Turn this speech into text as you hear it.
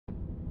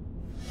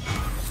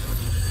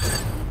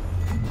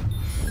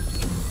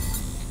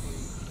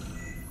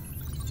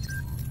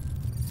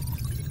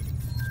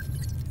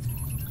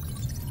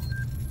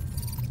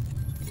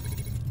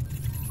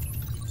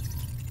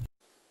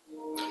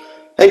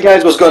Hey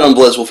guys, what's going on?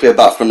 Blizzwolf here,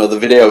 back for another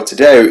video.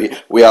 Today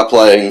we are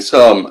playing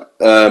some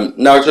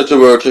Naruto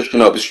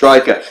shinobi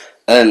striker,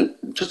 and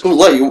just to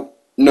let you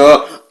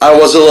know, I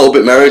was a little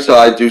bit merry, so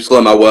I do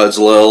slur my words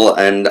a little,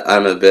 and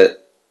I'm a bit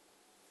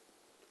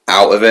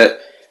out of it,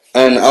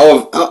 and I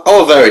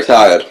was very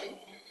tired.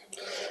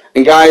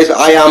 And guys,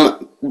 I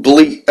am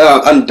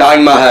I'm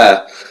dyeing my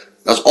hair.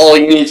 That's all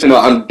you need to know.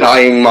 I'm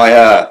dyeing my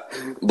hair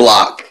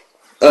black.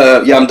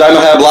 Yeah, I'm dyeing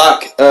my hair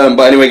black. But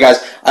anyway,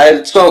 guys, I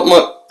had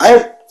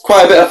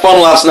quite a bit of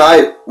fun last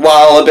night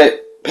while a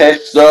bit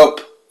pissed up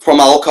from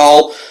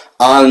alcohol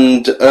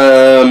and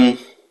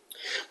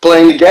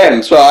playing the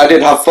game. So I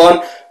did have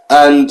fun,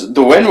 and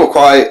the win were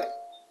quite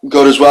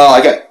good as well. I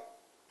get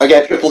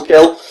a triple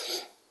kill,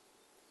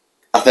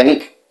 I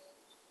think.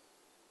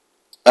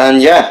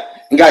 And yeah,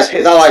 and guys,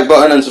 hit that like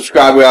button and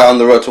subscribe. We are on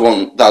the road to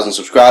 1,000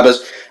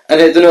 subscribers. And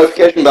hit the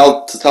notification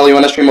bell to tell you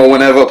when I stream or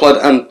whenever I upload.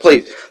 And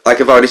please,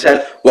 like I've already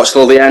said, watch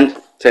till the end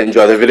to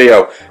enjoy the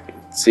video.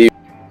 See you.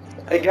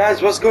 Hey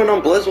guys, what's going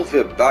on? Blizzwolf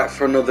here, back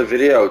for another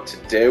video.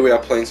 Today we are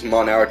playing some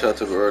more Naruto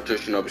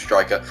shinobi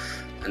striker.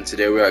 And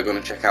today we are going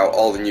to check out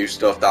all the new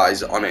stuff that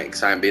is on it,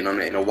 because I haven't been on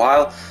it in a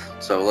while.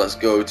 So let's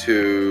go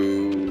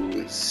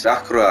to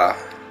Sakura.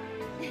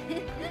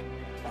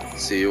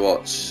 See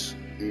what's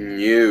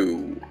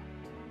new.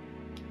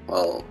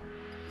 Well,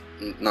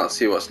 not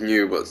see what's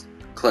new, but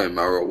claim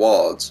my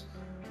rewards.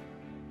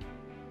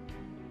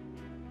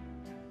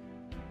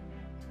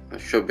 I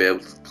should be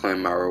able to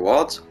claim my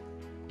rewards.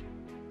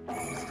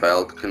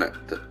 Failed to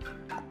connect the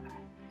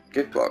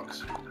gift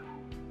box.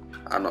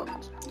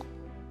 Add-ons.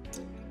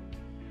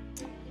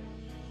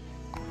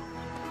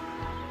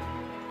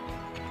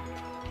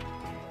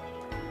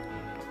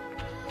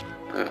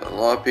 A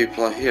lot of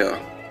people are here.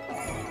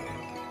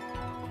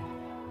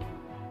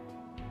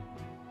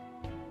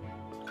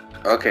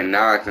 Okay,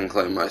 now I can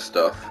claim my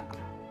stuff.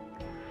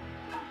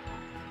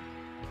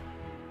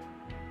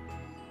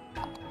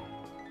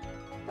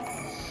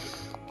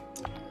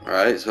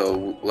 Alright,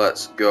 so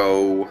let's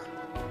go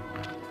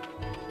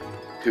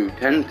to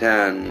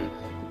 1010.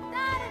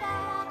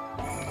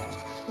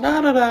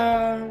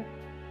 Da-da-da.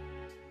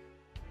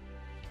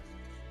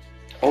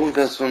 Oh,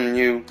 there's some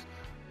new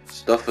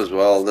stuff as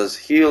well. There's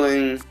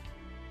healing,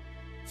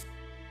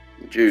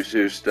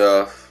 jutsu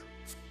stuff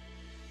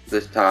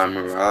this time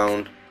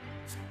around.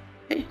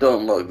 It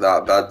don't look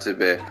that bad, to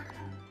be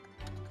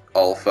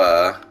all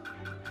fair,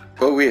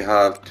 but we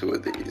have two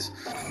of these.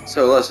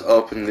 So let's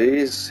open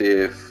these, see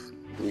if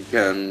we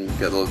can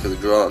get a look at the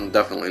draw, and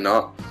definitely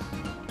not.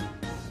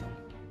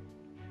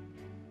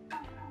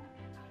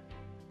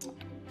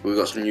 We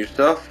got some new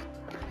stuff,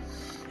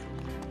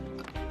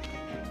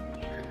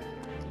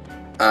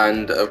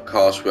 and of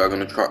course we are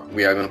going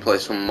to play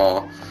some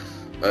more,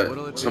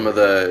 some of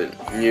the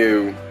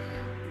new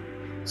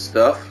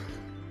stuff.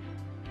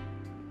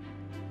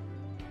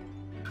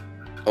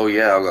 Oh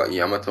yeah, I've got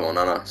Yamato and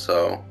Anna,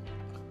 so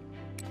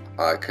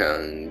I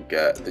can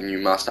get the new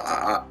master.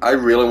 I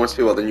really want to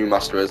see what the new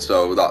master is,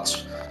 so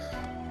that's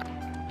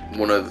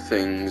one of the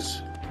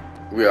things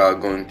we are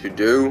going to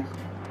do.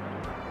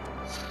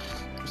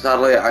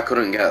 Sadly, I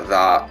couldn't get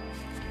that.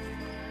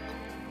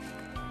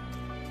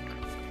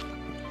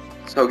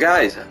 So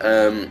guys,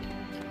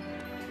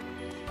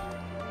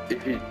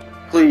 if you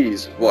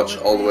please watch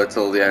all the way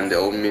till the end, it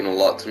will mean a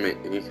lot to me.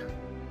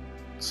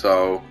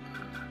 So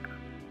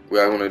we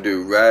are going to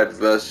do red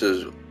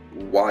versus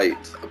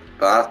white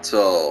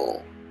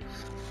battle.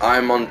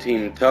 I'm on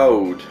Team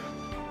Toad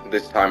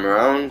this time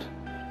around.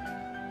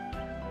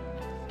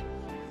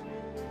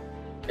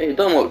 It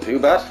don't look too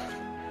bad,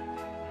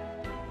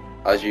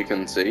 as you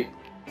can see.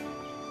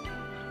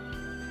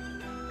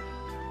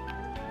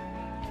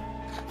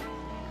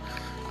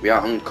 We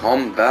are on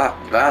combat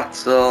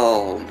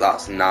battle.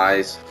 That's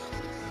nice.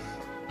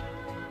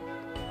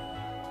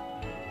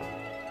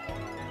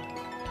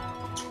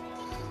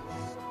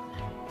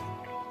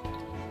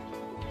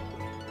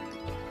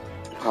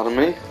 Pardon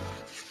me.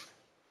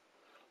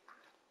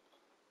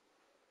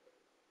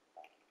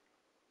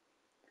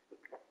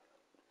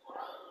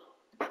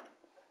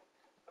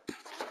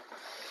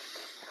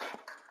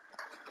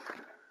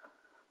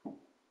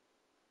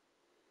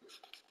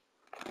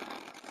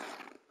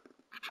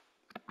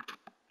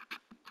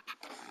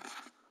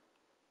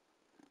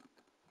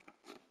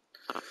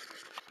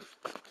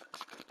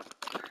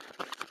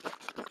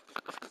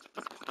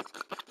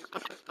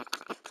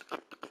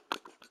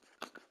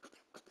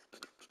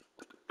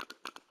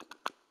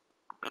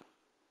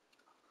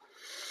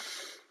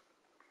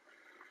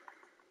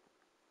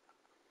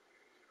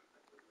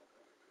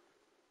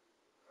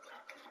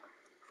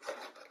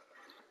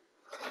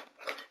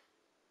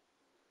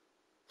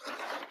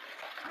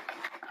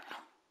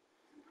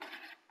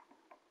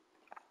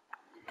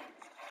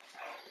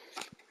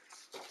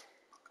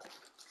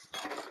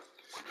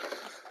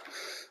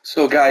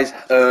 So guys,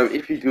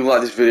 if you do like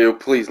this video,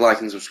 please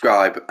like and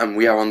subscribe, and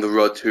we are on the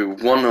road to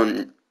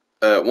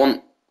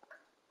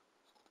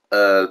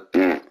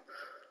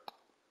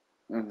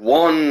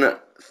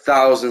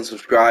 1,000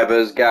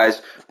 subscribers,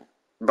 guys.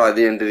 by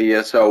the end of the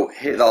year. So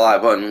hit that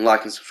like button,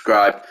 like and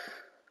subscribe.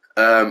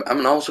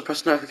 And also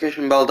press the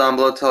notification bell down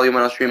below to tell you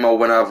when I stream or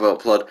when I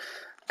upload.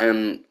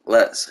 And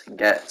let's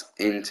get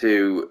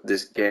into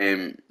this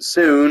game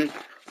soon,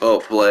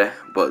 hopefully.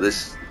 But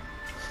this,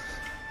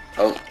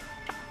 oh,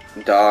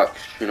 dark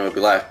shinobi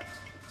left.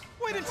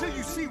 Wait until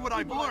you see what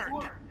I've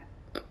learned.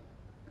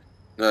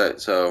 Right,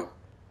 so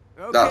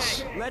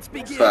that's Let's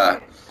begin.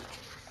 fair.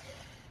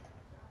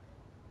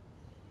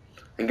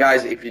 And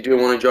guys, if you do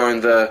want to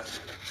join the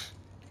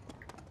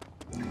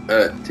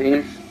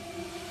team,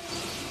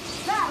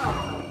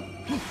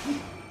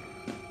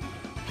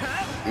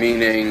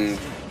 meaning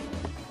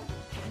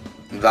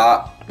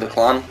that the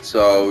clan,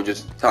 so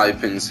just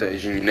type in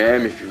Sage in your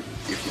name if you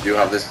do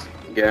have this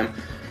game.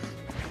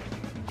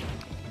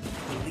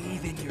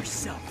 Believe in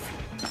yourself.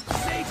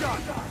 Sage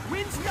Arc,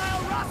 Wind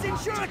Style Rasen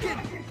Shuriken.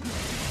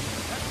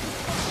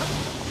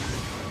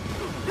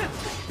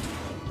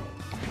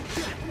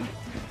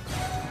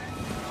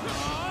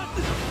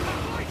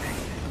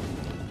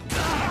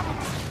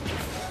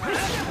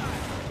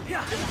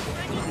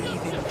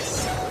 Believe in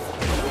yourself.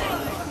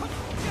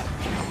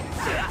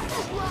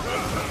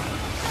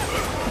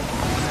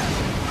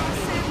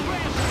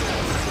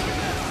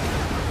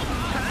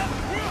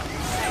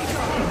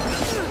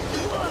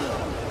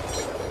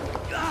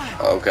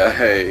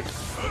 Okay.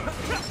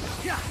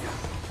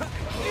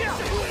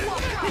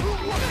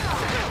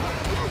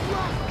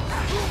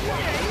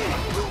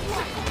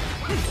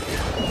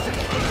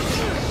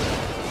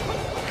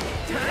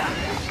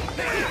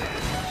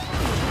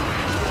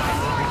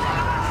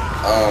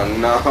 Oh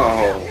no!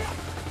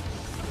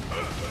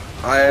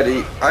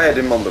 I had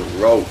him on the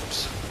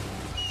ropes.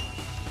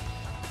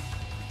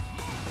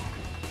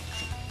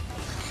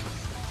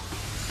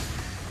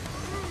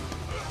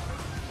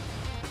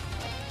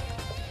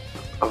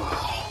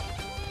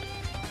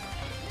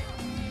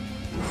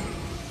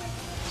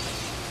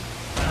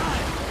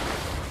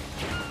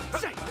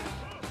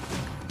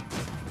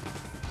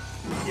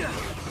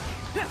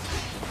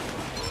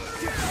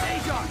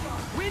 Sage Arc,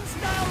 Wind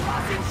Style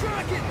Rasen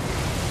Shuriken.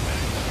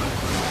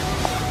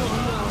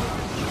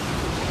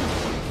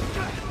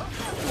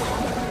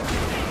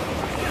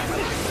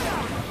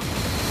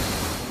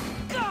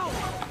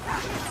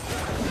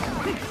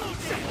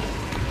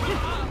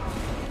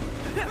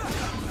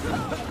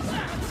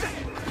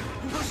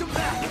 Push him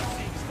back.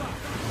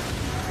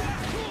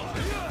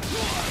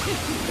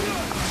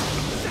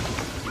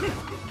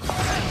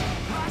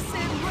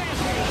 Rasen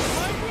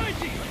Rampage. I'm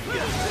raging.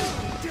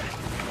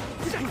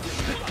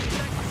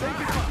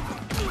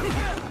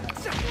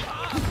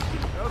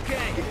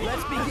 Okay,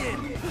 let's begin.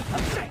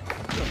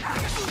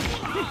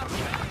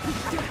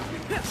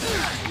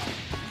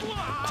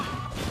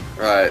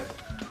 Right,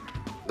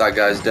 that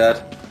guy's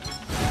dead.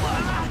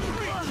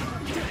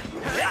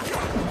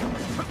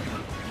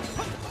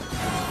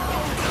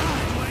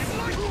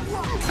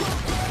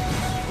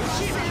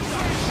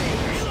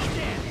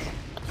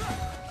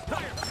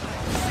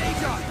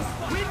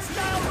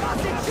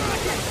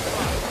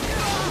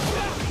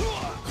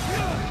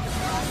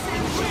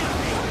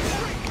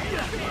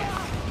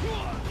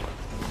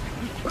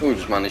 Ooh,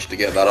 just managed to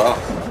get that off.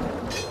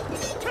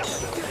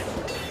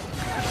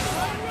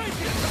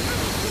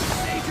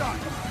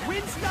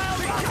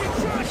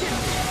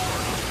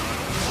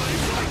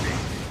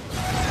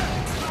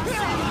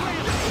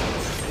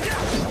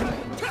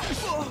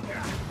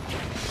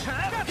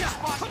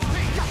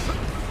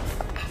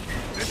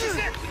 This is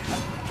it!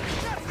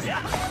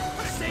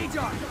 Sage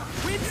Arc,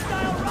 Wind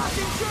Style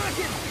Rasen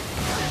Shuriken!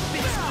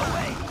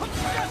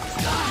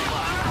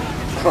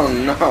 Oh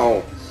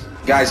no!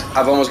 Guys,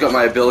 I've almost got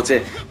my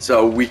ability,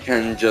 so we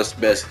can just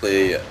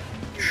basically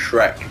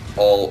Shrek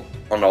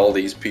on all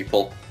these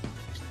people.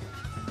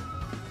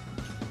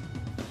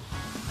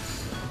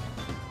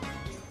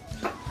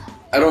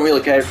 I don't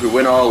really care if we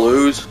win or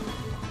lose,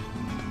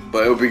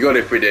 but it would be good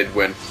if we did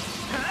win. Sage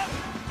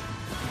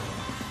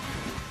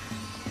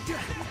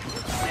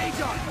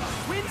Arc,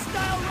 Wind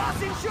Style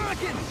Rasen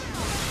Shuriken!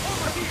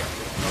 Over here!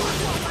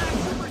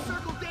 Super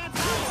Circle Dance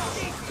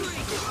Stage 3!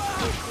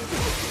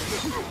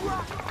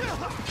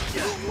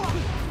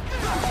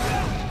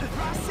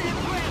 Rasen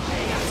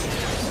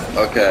Rampage!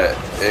 Okay,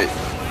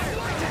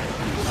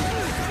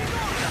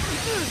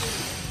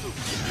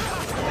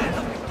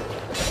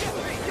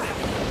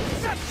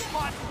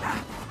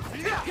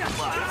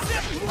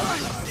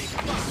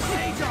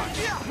 Sage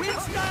Arc, Wind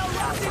Style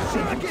Rasen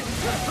Shuriken!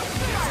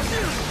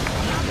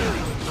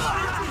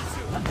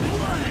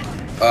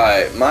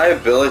 alright, my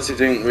ability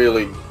didn't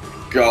really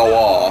go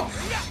off.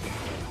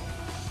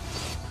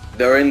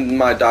 They're in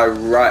my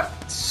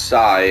direct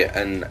sight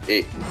and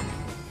it...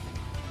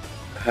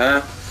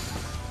 Huh?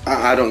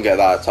 I don't get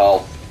that at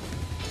all.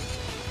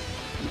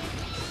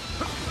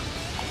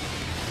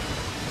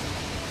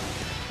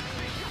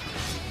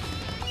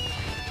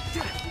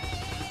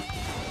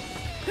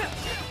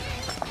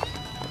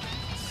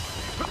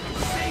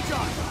 Sage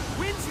Arc,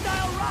 Wind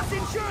Style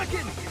Rasen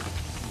Shuriken!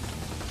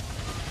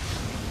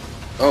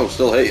 Oh,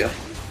 still hit you.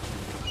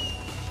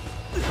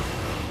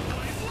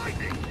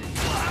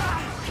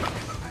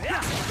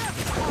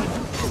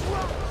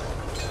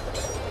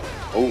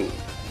 Oh.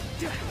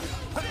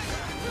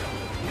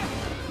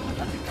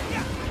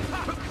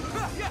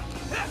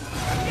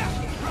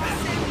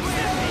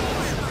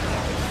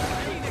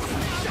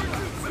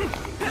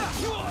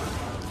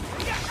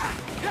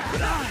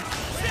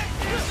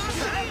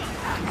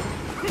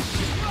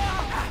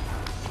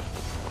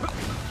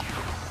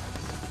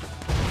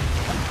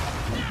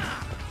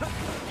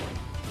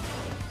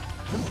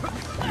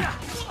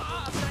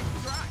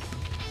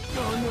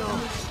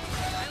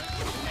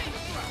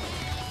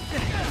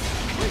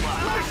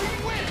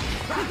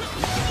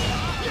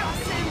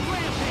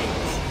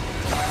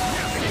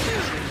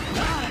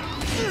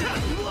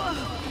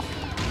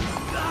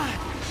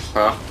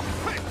 Huh?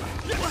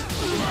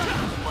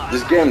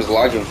 This game's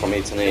lagging for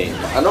me tonight.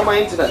 I know my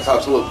internet's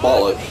absolute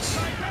bollocks,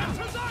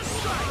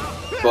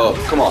 but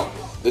come on,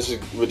 this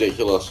is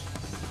ridiculous.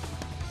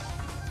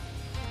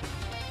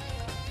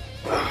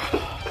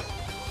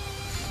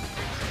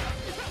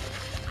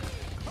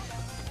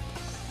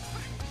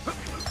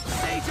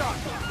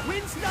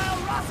 Wind style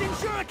Rasen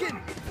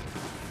Shuriken!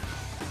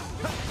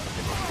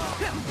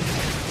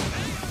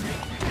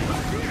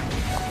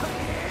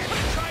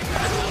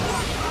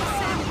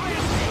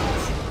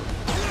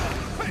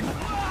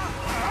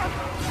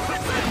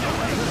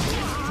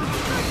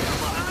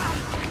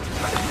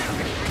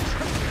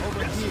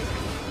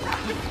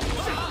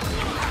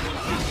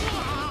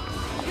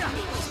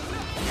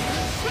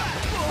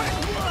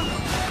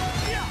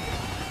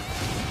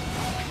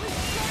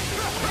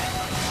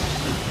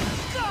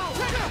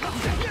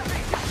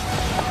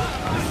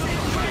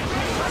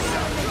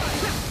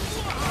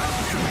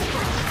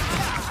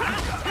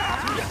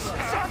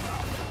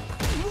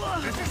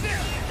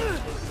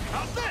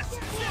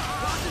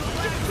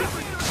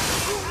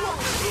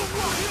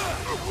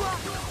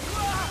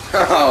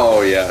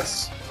 Oh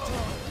yes.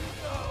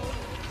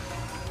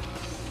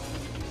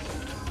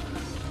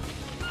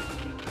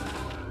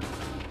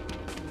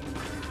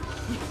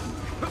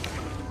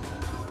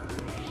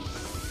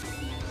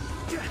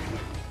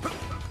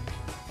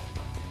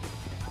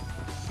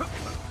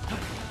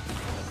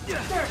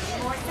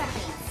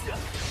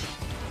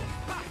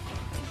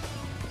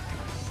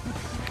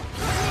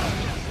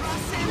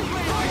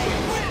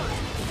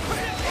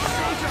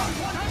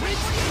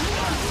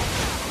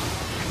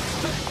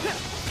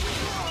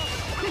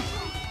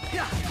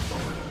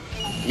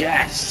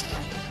 Yes!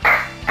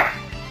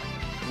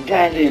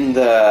 Get in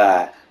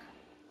there!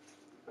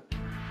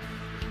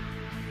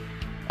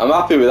 I'm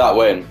happy with that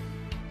win.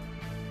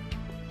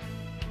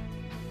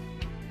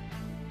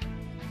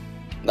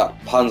 That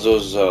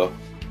Panzo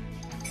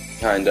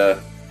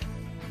kinda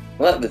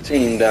let the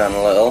team down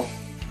a little.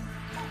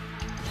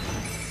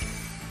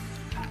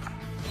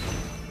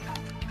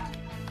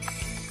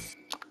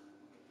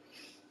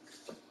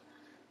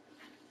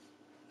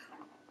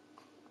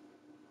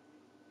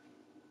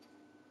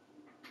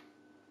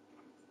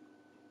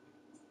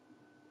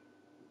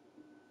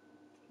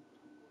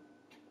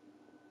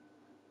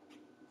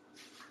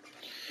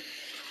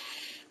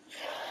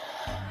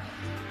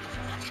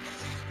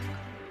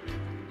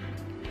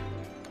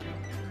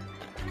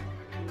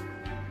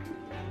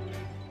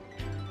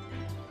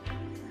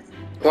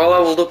 Well,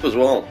 leveled up as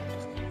well.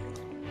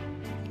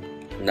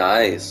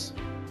 Nice.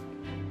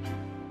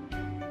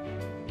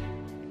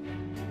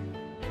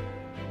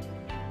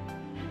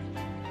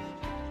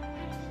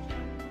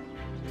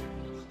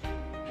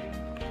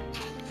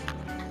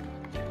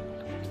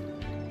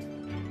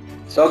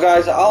 So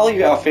guys, I'll leave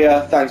it off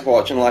here. Thanks for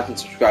watching, like and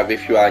subscribe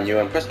if you are new,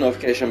 and press the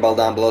notification bell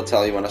down below to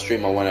tell you when I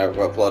stream or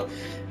whenever I upload.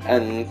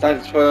 And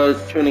thanks for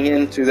tuning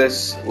in to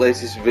this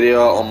latest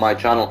video on my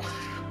channel.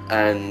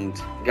 And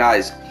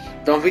guys,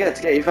 don't forget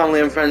to get your family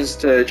and friends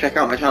to check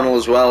out my channel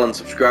as well and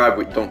subscribe.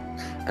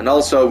 And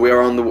also, we are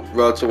on the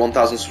road to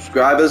 1,000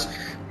 subscribers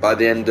by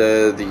the end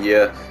of the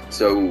year.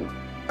 So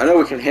I know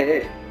we can hit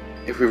it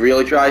if we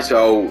really try.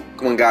 So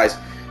come on, guys.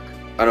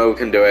 I know we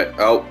can do it.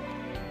 Oh.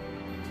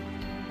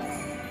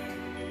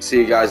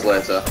 See you guys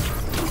later.